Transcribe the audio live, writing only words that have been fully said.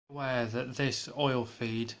Aware that this oil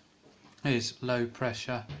feed is low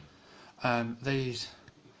pressure. These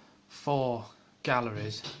 4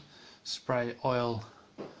 galleries spray oil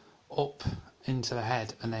up into the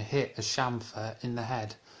head, and they hit a chamfer in the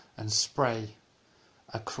head and spray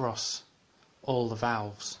across all the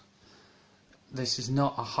valves. This is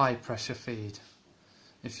not a high pressure feed.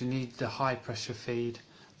 If you need the high pressure feed,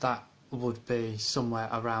 that would be somewhere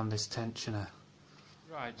around this tensioner.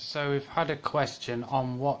 Right, so we've had a question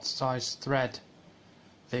on what size thread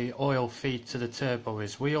the oil feed to the turbo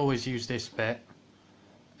is. We always use this bit.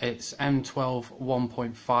 It's M12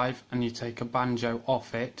 1.5, and you take a banjo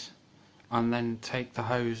off it and then take the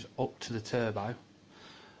hose up to the turbo.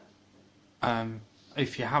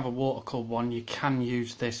 If you have a water cooled one, you can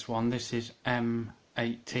use this one. This is M18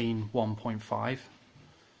 1.5,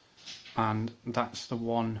 and that's the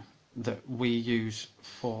one that we use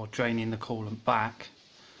for draining the coolant back.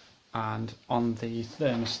 And on the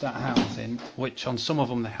thermostat housing, which on some of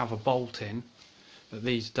them they have a bolt in, but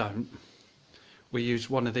these don't, we use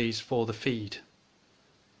one of these for the feed.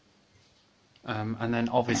 And then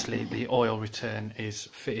obviously the oil return is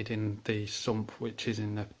fitted in the sump, which is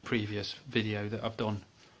in the previous video that I've done.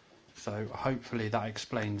 So hopefully that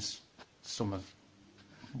explains some of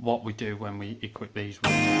what we do when we equip these.